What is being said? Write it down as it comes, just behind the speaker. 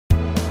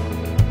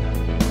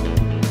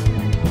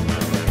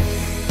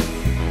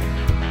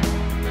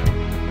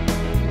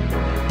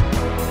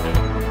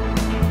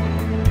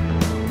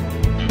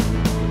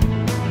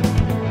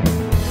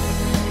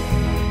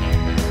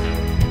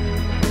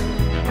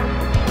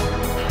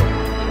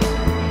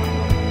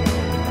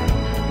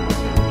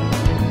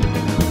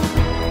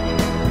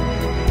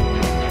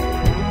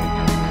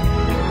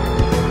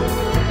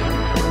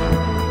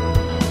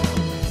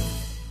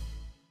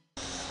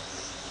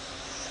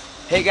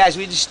Hey guys,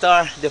 we just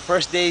start the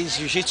first day's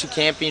Jiu Jitsu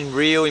camp in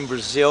Rio, in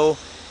Brazil.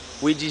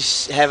 We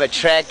just have a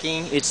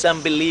trekking. It's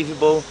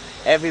unbelievable.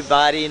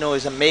 Everybody, you know,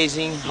 is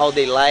amazing how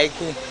they like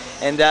it.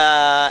 And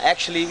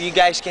actually, you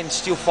guys can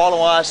still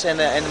follow us and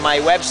my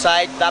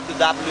website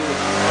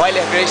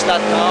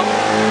www.roylergracie.com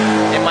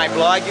and my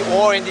blog,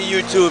 or in the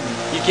YouTube.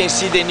 You can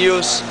see the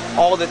news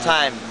all the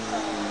time.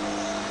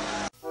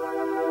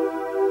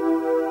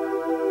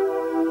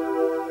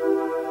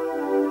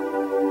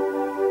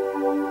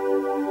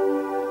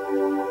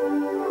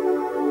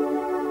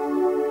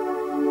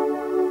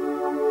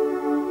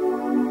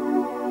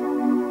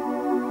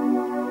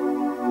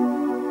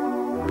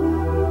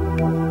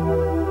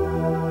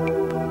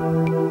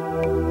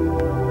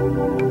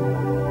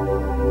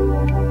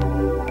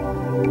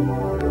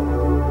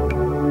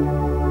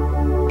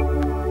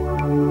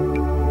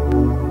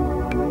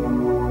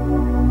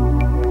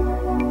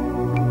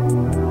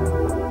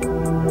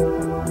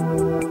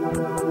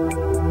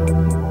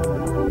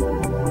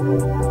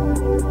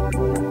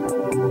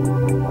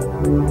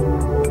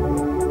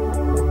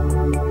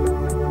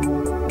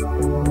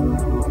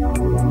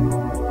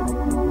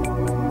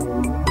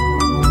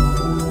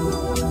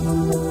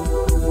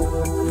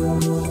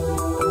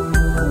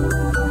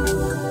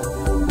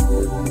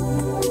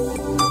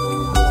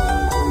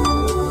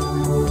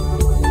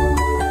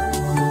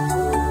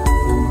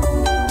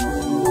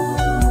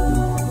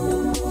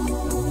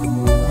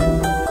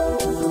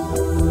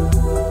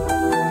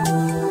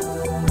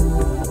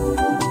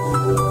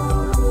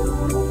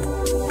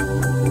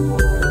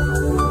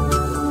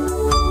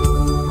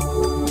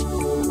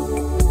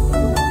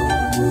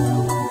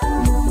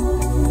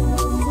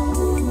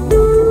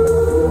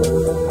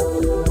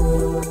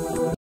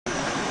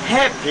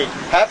 Happy.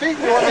 Happy?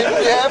 You want me to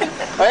be happy?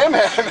 I am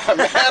happy. I'm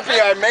happy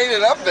I made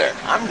it up there.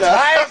 I'm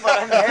tired, but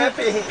I'm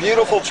happy.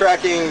 Beautiful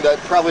trekking,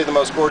 probably the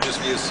most gorgeous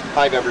views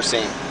I've ever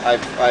seen.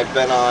 I've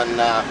been on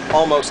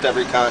almost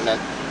every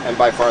continent, and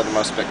by far the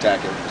most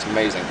spectacular. It's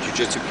amazing. Jiu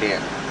Jitsu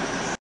camp.